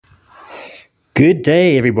Good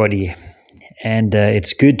day, everybody. And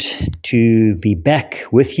it's good to be back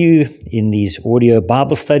with you in these audio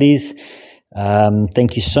Bible studies.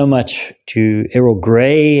 Thank you so much to Errol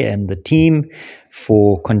Gray and the team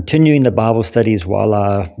for continuing the Bible studies while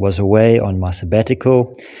I was away on my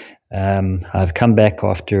sabbatical. I've come back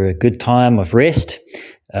after a good time of rest,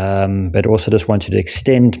 but also just wanted to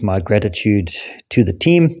extend my gratitude to the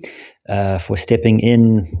team for stepping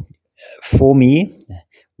in for me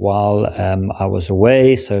while I was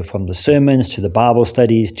away. So from the sermons to the Bible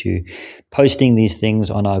studies to posting these things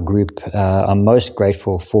on our group, I'm most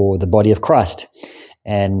grateful for the body of Christ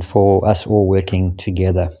and for us all working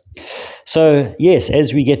together. So yes,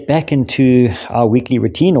 as we get back into our weekly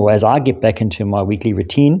routine, or as I get back into my weekly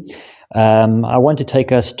routine, I want to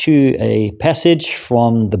take us to a passage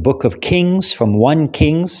from the book of Kings, from 1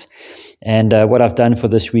 Kings. And what I've done for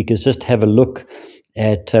this week is just have a look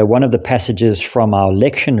at one of the passages from our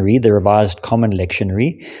lectionary, the Revised Common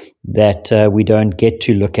Lectionary, that we don't get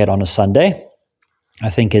to look at on a Sunday. I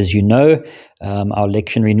think, as you know, our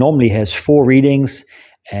lectionary normally has 4 readings,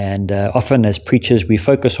 and often as preachers we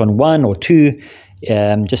focus on 1 or 2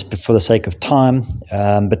 just for the sake of time,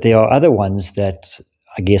 but there are other ones that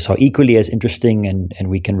I guess are equally as interesting and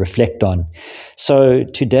we can reflect on. So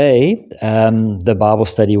today the Bible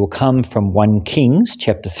study will come from 1 Kings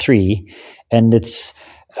chapter 3, and it's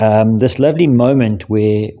this lovely moment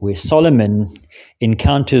where Solomon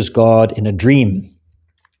encounters God in a dream,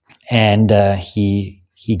 and he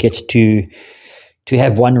gets to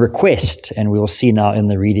have one request, and we'll see now in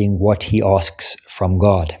the reading what he asks from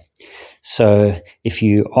God. So if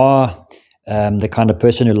you are the kind of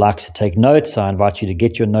person who likes to take notes, I invite you to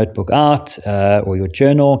get your notebook out or your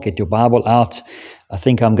journal, get your Bible out. I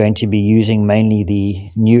think I'm going to be using mainly the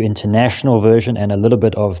New International Version and a little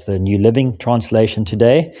bit of the New Living Translation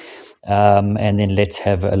today. And then let's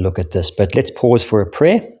have a look at this. But let's pause for a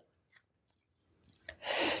prayer.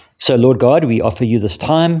 So, Lord God, we offer you this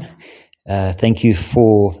time. Thank you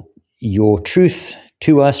for your truth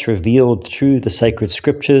to us revealed through the sacred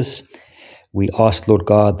scriptures. We ask, Lord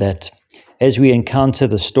God, that as we encounter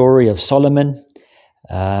the story of Solomon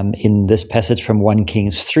in this passage from 1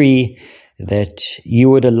 Kings 3, that you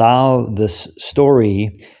would allow this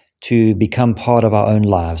story to become part of our own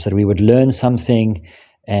lives, that we would learn something,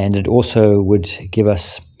 and it also would give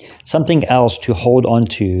us something else to hold on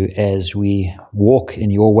to as we walk in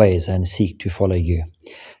your ways and seek to follow you.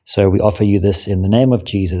 So we offer you this in the name of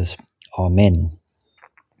Jesus. Amen.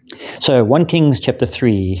 So 1 Kings chapter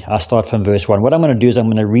 3, I'll start from verse 1. What I'm going to do is I'm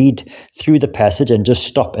going to read through the passage and just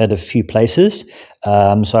stop at a few places.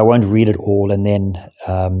 So I won't read it all and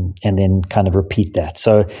then kind of repeat that.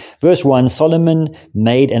 So verse 1, Solomon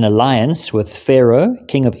made an alliance with Pharaoh,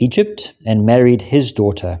 king of Egypt, and married his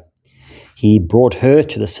daughter. He brought her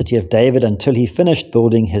to the city of David until he finished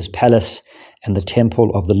building his palace and the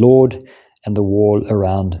temple of the Lord and the wall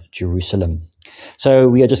around Jerusalem. So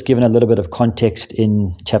we are just given a little bit of context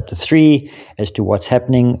in chapter 3 as to what's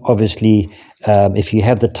happening. Obviously, if you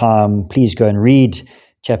have the time, please go and read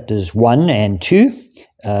chapters 1 and 2.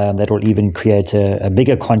 That will even create a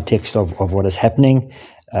bigger context of what is happening.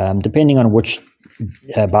 Depending on which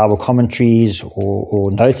Bible commentaries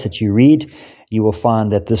or notes that you read, you will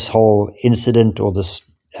find that this whole incident or this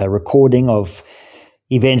recording of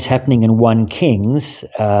events happening in 1 Kings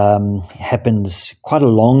happens quite a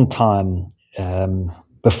long time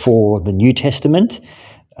before the New Testament.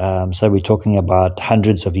 So we're talking about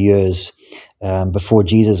hundreds of years before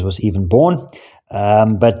Jesus was even born.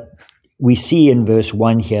 But we see in verse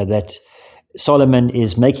 1 here that Solomon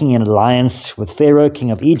is making an alliance with Pharaoh,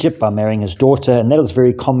 king of Egypt, by marrying his daughter, and that was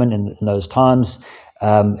very common in those times.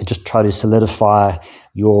 Just try to solidify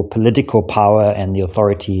your political power and the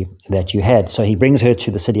authority that you had. So he brings her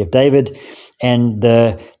to the city of David, and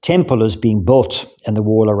the temple is being built and the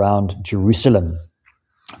wall around Jerusalem.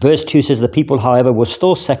 Verse 2 says, the people, however, were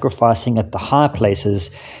still sacrificing at the high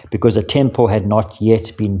places because a temple had not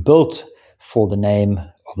yet been built for the name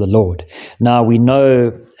of the Lord. Now we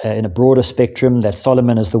know in a broader spectrum that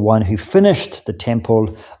Solomon is the one who finished the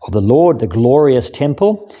temple of the Lord, the glorious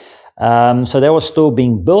temple. So that was still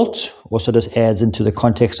being built. Also just adds into the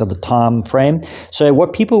context of the time frame. So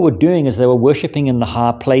what people were doing is they were worshiping in the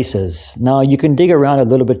high places. Now you can dig around a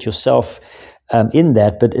little bit yourself in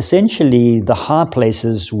that, but essentially the high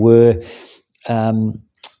places were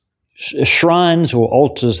shrines or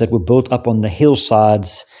altars that were built up on the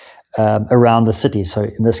hillsides around the city. So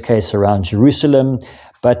in this case, around Jerusalem.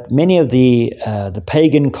 But many of the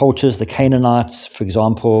pagan cultures, the Canaanites, for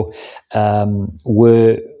example,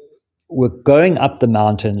 were were going up the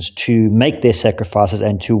mountains to make their sacrifices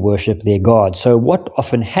and to worship their God. So what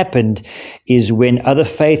often happened is when other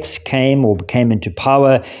faiths came or came into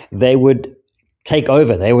power, they would take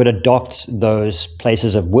over. They would adopt those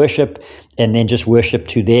places of worship and then just worship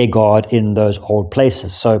to their God in those old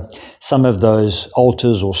places. So some of those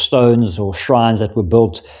altars or stones or shrines that were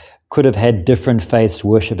built could have had different faiths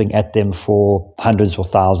worshiping at them for hundreds or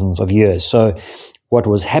thousands of years. So what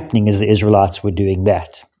was happening is the Israelites were doing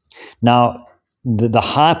that. Now, the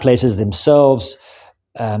high places themselves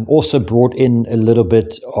also brought in a little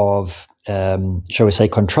bit of, shall we say,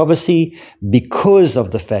 controversy because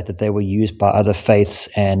of the fact that they were used by other faiths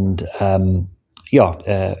and,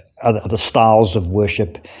 other styles of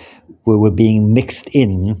worship were being mixed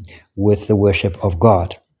in with the worship of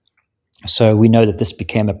God. So we know that this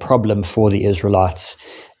became a problem for the Israelites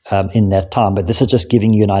in that time. But this is just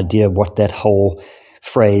giving you an idea of what that whole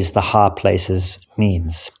phrase, the high places,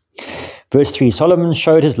 means. Verse 3, Solomon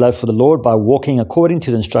showed his love for the Lord by walking according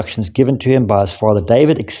to the instructions given to him by his father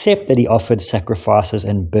David, except that he offered sacrifices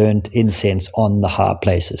and burned incense on the high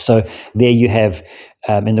places. So there you have,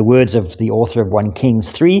 in the words of the author of 1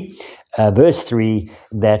 Kings 3, verse 3,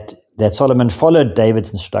 that Solomon followed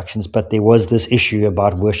David's instructions, but there was this issue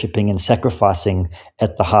about worshiping and sacrificing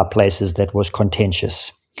at the high places that was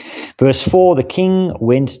contentious. Verse 4, the king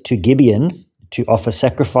went to Gibeon to offer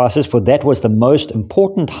sacrifices, for that was the most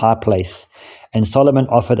important high place, and Solomon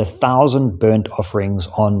offered 1,000 burnt offerings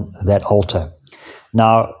on that altar.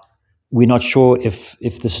 Now, we're not sure if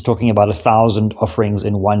this is talking about 1,000 offerings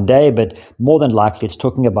in one day, but more than likely it's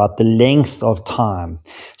talking about the length of time.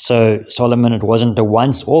 So Solomon, it wasn't a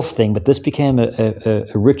once-off thing, but this became a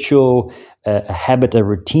ritual, a habit, a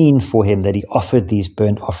routine for him that he offered these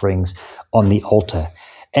burnt offerings on the altar.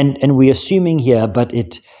 And we're assuming here, but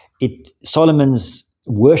Solomon's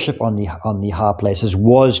worship on the high places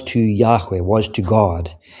was to Yahweh, was to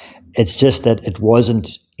God. It's just that it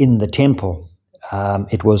wasn't in the temple.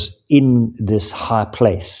 It was in this high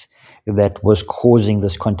place that was causing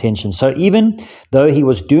this contention. So even though he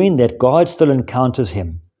was doing that, God still encounters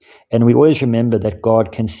him. And we always remember that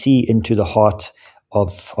God can see into the heart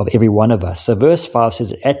of every one of us. So verse 5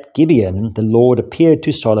 says, at Gibeon, the Lord appeared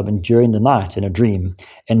to Solomon during the night in a dream.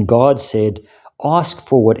 And God said, ask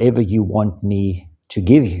for whatever you want me to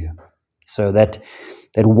give you. So that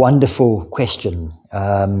wonderful question.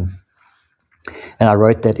 And I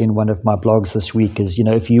wrote that in one of my blogs this week is,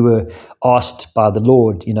 if you were asked by the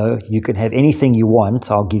Lord, you can have anything you want,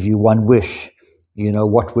 I'll give you one wish.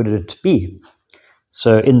 What would it be?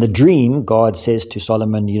 So in the dream, God says to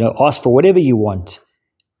Solomon, ask for whatever you want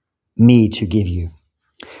me to give you.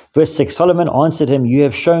 Verse 6, Solomon answered him, you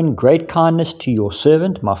have shown great kindness to your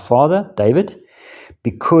servant, my father, David,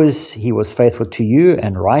 because he was faithful to you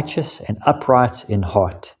and righteous and upright in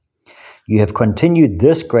heart. You have continued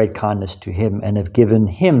this great kindness to him and have given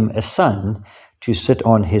him a son to sit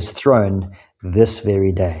on his throne this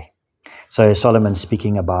very day. So Solomon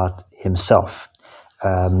speaking about himself,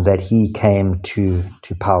 that he came to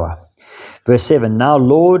power. Verse 7, now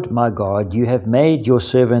Lord my God, you have made your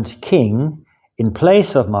servant king in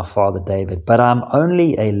place of my father David, but I'm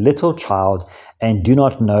only a little child and do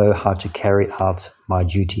not know how to carry out my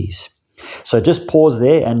duties. So just pause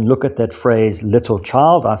there and look at that phrase, little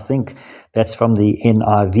child. I think that's from the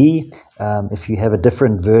NIV. If you have a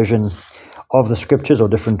different version of the scriptures or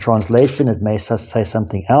different translation, it may say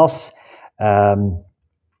something else.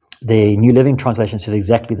 The New Living Translation says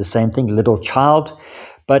exactly the same thing, little child.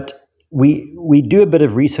 But we do a bit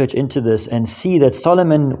of research into this and see that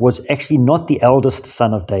Solomon was actually not the eldest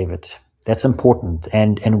son of David. That's important.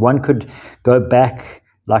 And one could go back,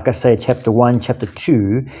 like I say, chapter 1, chapter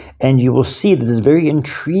 2, and you will see that there's a very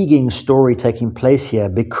intriguing story taking place here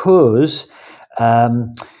because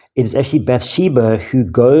it is actually Bathsheba who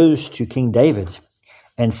goes to King David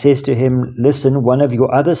and says to him, listen, one of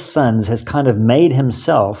your other sons has kind of made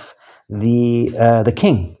himself the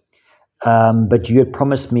king. But you had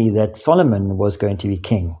promised me that Solomon was going to be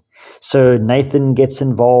king. So Nathan gets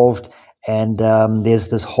involved, and there's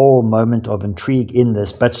this whole moment of intrigue in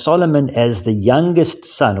this. But Solomon, as the youngest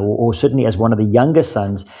son, or certainly as one of the younger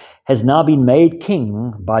sons, has now been made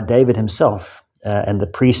king by David himself. And the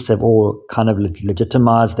priests have all kind of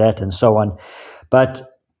legitimized that and so on. But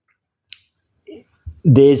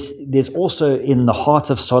there's also in the heart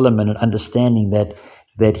of Solomon an understanding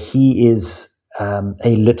that he is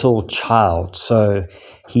a little child, so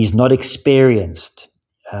he's not experienced.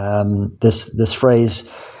 This phrase,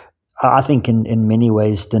 I think, in many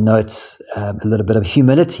ways denotes a little bit of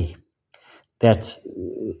humility.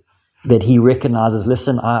 That he recognizes,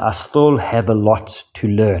 listen, I still have a lot to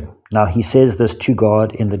learn. Now, he says this to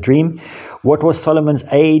God in the dream. What was Solomon's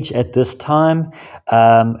age at this time?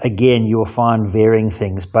 Again, you will find varying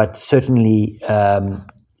things, but certainly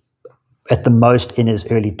at the most in his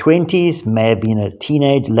early 20s, may have been a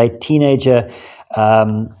late teenager,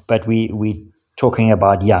 but we talking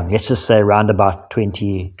about young. Let's just say around about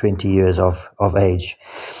 20 years of age.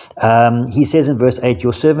 He says in verse 8,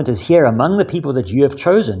 your servant is here among the people that you have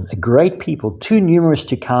chosen, a great people, too numerous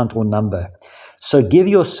to count or number. So give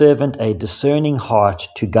your servant a discerning heart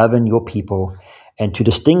to govern your people and to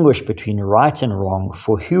distinguish between right and wrong,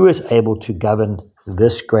 for who is able to govern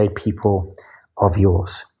this great people of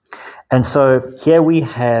yours? And so here we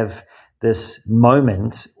have this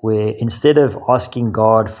moment where instead of asking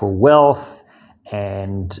God for wealth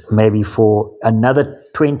and maybe for another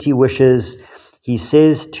 20 wishes, he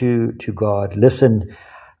says to God, listen,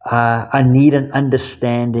 I need an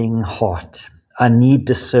understanding heart. I need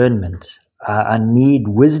discernment. I need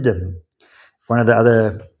wisdom. One of the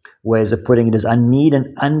other ways of putting it is I need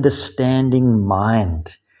an understanding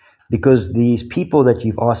mind, because these people that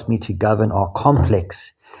you've asked me to govern are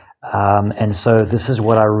complex. And so this is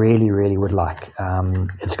what I really, really would like.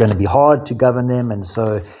 It's going to be hard to govern them. And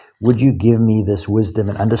so would you give me this wisdom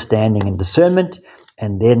and understanding and discernment?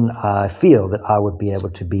 And then I feel that I would be able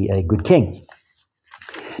to be a good king.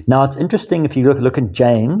 Now, it's interesting if you look in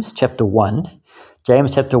James chapter 1,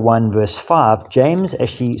 verse 5, James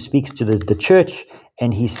actually speaks to the church,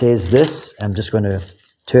 and he says this. I'm just going to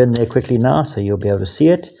turn there quickly now so you'll be able to see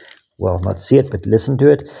it. Well, not see it, but listen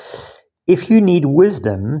to it. If you need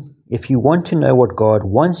wisdom, if you want to know what God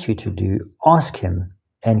wants you to do, ask him,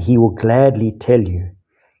 and he will gladly tell you.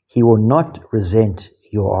 He will not resent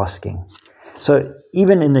your asking. So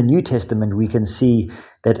even in the New Testament, we can see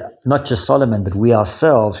that not just Solomon, but we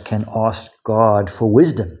ourselves can ask God for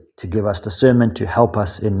wisdom to give us discernment, to help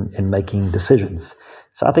us in making decisions.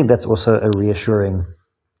 So I think that's also a reassuring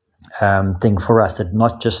thing for us, that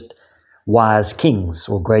not just wise kings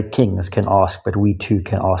or great kings can ask, but we too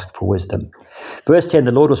can ask for wisdom. Verse 10,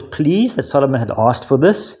 the Lord was pleased that Solomon had asked for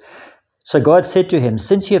this. So God said to him,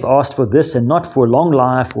 since you have asked for this and not for long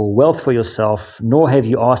life or wealth for yourself, nor have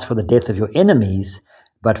you asked for the death of your enemies,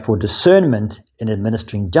 but for discernment in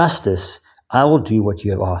administering justice, I will do what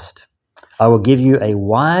you have asked. I will give you a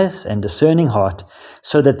wise and discerning heart,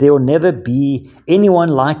 so that there will never be anyone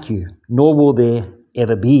like you, nor will there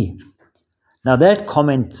ever be. Now that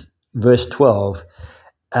comment, verse 12,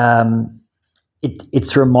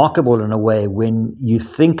 it's remarkable in a way when you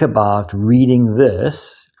think about reading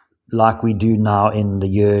this like we do now in the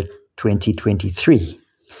year 2023.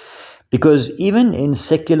 Because even in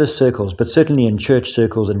secular circles, but certainly in church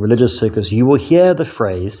circles and religious circles, you will hear the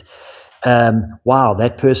phrase, wow,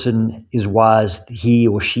 that person is wise, he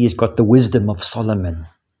or she has got the wisdom of Solomon.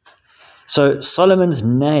 So Solomon's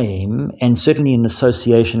name, and certainly in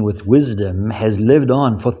association with wisdom, has lived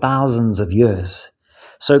on for thousands of years.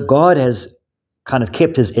 So God has kind of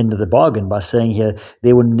kept his end of the bargain by saying here,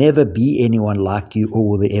 there will never be anyone like you, or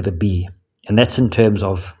will there ever be. And that's in terms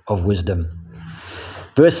of wisdom.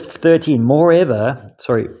 Verse 13, moreover,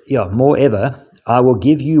 I will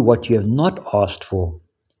give you what you have not asked for,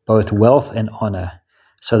 both wealth and honor,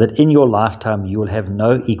 so that in your lifetime you will have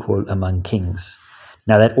no equal among kings.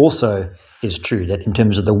 Now that also is true, that in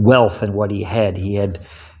terms of the wealth and what he had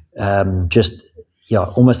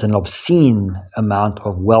almost an obscene amount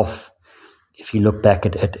of wealth, if you look back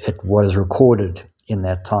at what is recorded in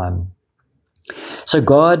that time. So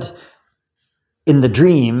God, in the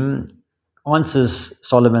dream, answers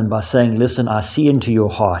Solomon by saying, listen, I see into your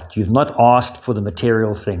heart. You've not asked for the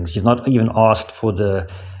material things. You've not even asked for the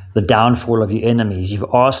downfall of your enemies. You've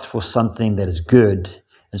asked for something that is good.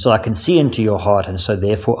 And so I can see into your heart, and so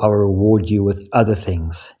therefore I will reward you with other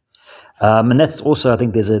things. And that's also, I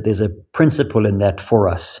think there's a principle in that for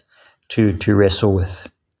us to wrestle with.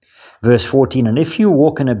 Verse 14, and if you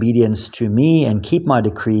walk in obedience to me and keep my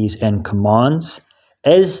decrees and commands,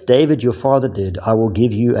 as David your father did, I will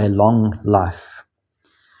give you a long life,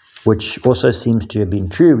 which also seems to have been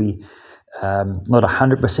true. We not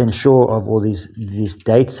 100% sure of all these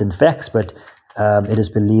dates and facts, but it is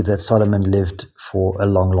believed that Solomon lived for a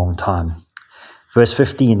long, long time. Verse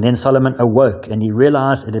 15, then Solomon awoke, and he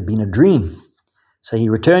realized it had been a dream. So he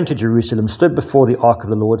returned to Jerusalem, stood before the ark of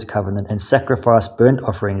the Lord's covenant, and sacrificed burnt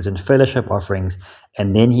offerings and fellowship offerings,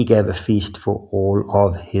 and then he gave a feast for all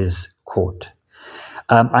of his court.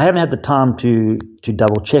 I haven't had the time to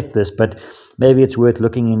double check this, but maybe it's worth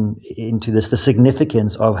looking into this, the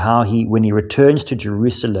significance of how when he returns to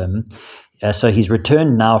Jerusalem, so he's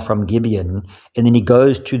returned now from Gibeon, and then he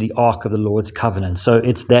goes to the ark of the Lord's covenant. So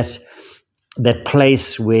it's that that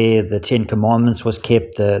place where the Ten Commandments was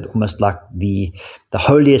kept, almost like the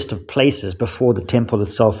holiest of places before the temple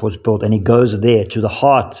itself was built. And he goes there to the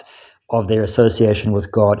heart of their association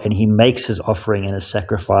with God, and he makes his offering and his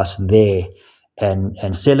sacrifice there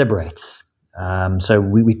and celebrates. So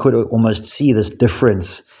we could almost see this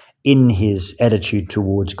difference in his attitude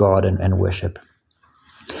towards God and worship.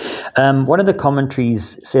 One of the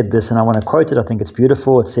commentaries said this, and I want to quote it. I think it's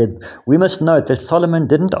beautiful. It said, "We must note that Solomon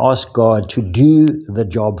didn't ask God to do the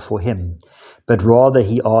job for him, but rather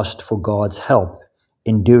he asked for God's help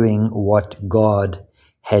in doing what God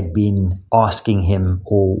had been asking him,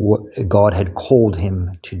 or what God had called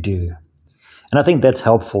him to do." And I think that's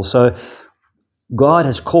helpful. So God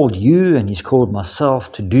has called you, and he's called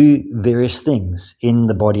myself to do various things in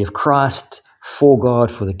the body of Christ, for God,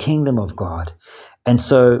 for the kingdom of God. And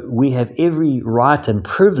so we have every right and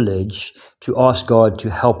privilege to ask God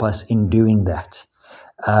to help us in doing that.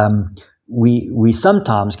 We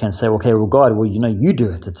sometimes can say, okay, well, God, well, you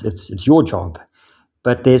do it. It's your job.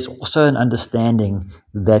 But there's also an understanding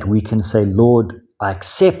that we can say, Lord, I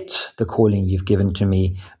accept the calling you've given to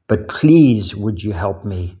me, but please, would you help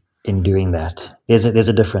me in doing that? There's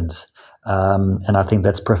a difference. And I think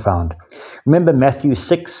that's profound. Remember Matthew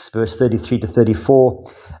 6, verse 33 to 34.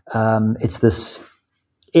 It's this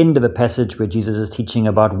end of a passage where Jesus is teaching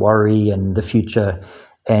about worry and the future.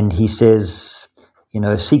 And he says,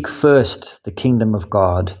 seek first the kingdom of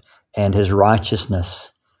God and his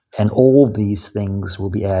righteousness, and all these things will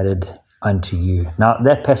be added unto you. Now,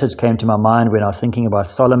 that passage came to my mind when I was thinking about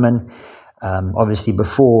Solomon, obviously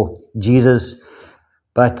before Jesus.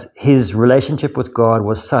 But his relationship with God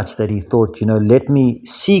was such that he thought, let me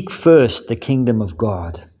seek first the kingdom of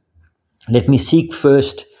God. Let me seek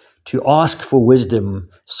first to ask for wisdom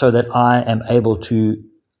so that I am able to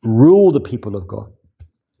rule the people of God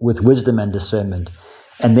with wisdom and discernment.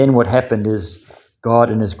 And then what happened is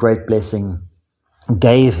God, in his great blessing,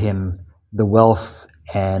 gave him the wealth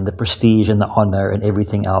and the prestige and the honor and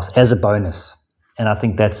everything else as a bonus. And I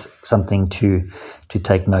think that's something to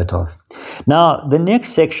take note of. Now, the next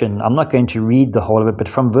section, I'm not going to read the whole of it, but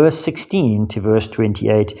from verse 16 to verse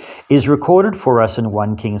 28 is recorded for us in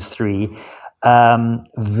 1 Kings 3.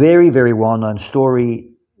 Very, very well-known story.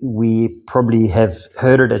 We probably have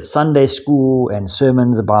heard it at Sunday school and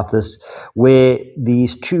sermons about this, where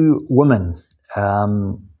these two women,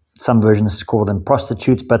 some versions call them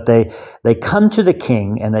prostitutes, but they come to the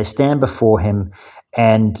king and they stand before him,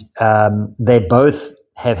 and they both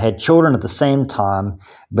have had children at the same time,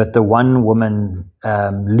 but the one woman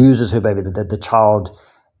loses her baby, the child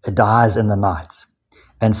dies in the night.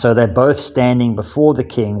 And so they're both standing before the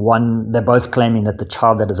king. They're both claiming that the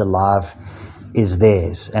child that is alive is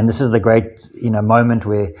theirs. And this is the great, moment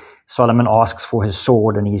where Solomon asks for his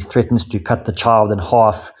sword, and he threatens to cut the child in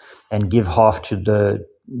half and give half to the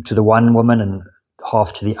one woman and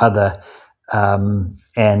half to the other.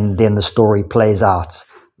 And then the story plays out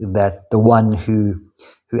that the one who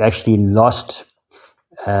actually lost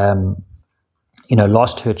her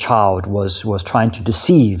child was trying to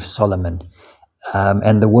deceive Solomon.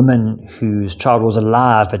 And the woman whose child was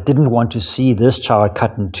alive but didn't want to see this child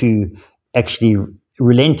cut in two actually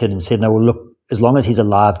relented and said, no, well, look, as long as he's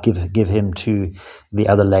alive, give him to the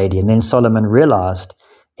other lady. And then Solomon realized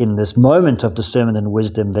in this moment of discernment and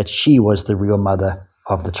wisdom that she was the real mother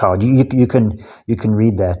of the child. You can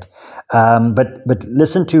read that. But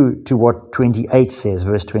listen to what 28 says,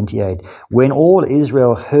 verse 28. When all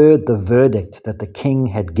Israel heard the verdict that the king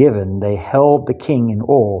had given, they held the king in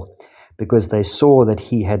awe, because they saw that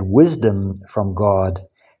he had wisdom from God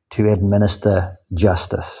to administer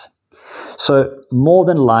justice. So more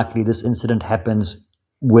than likely, this incident happens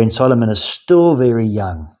when Solomon is still very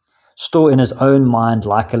young, still in his own mind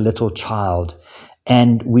like a little child.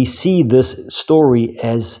 And we see this story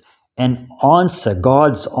as an answer,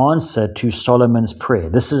 God's answer to Solomon's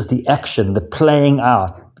prayer. This is the action, the playing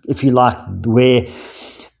out, if you like,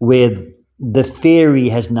 where the theory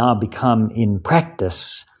has now become in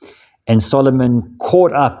practice. And Solomon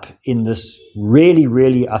caught up in this really,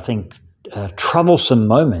 really, I think, troublesome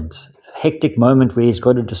moment, hectic moment where he's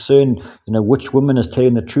got to discern, which woman is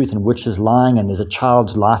telling the truth and which is lying, and there's a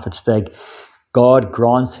child's life at stake. God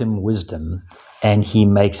grants him wisdom, and he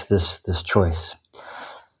makes this choice.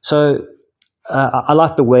 So I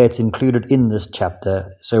like the way it's included in this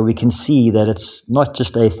chapter, so we can see that it's not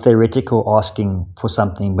just a theoretical asking for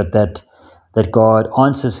something, but that God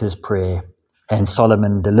answers his prayer, and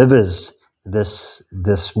Solomon delivers this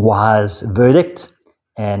wise verdict,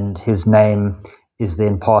 and his name is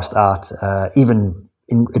then passed out even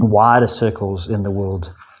in wider circles in the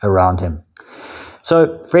world around him.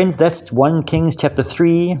 So, friends, that's 1 Kings chapter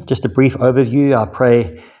 3, just a brief overview. I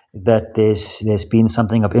pray that there's been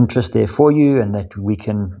something of interest there for you and that we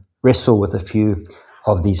can wrestle with a few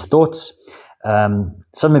of these thoughts.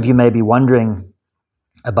 Some of you may be wondering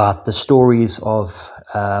about the stories of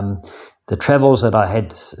the travels that I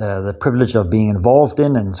had the privilege of being involved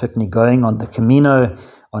in, and certainly going on the Camino,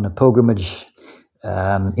 on a pilgrimage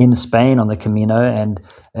in Spain on the Camino,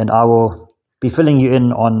 and I will be filling you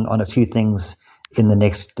in on a few things in the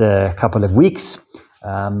next couple of weeks.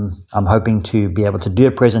 I'm hoping to be able to do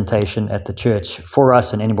a presentation at the church for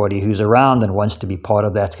us, and anybody who's around and wants to be part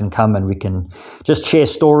of that can come, and we can just share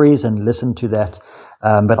stories and listen to that.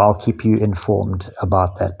 But I'll keep you informed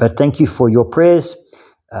about that. But thank you for your prayers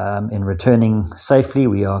in returning safely.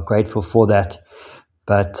 We are grateful for that.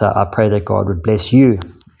 But I pray that God would bless you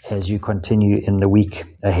as you continue in the week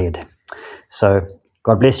ahead. So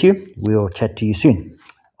God bless you. We'll chat to you soon.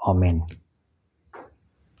 Amen.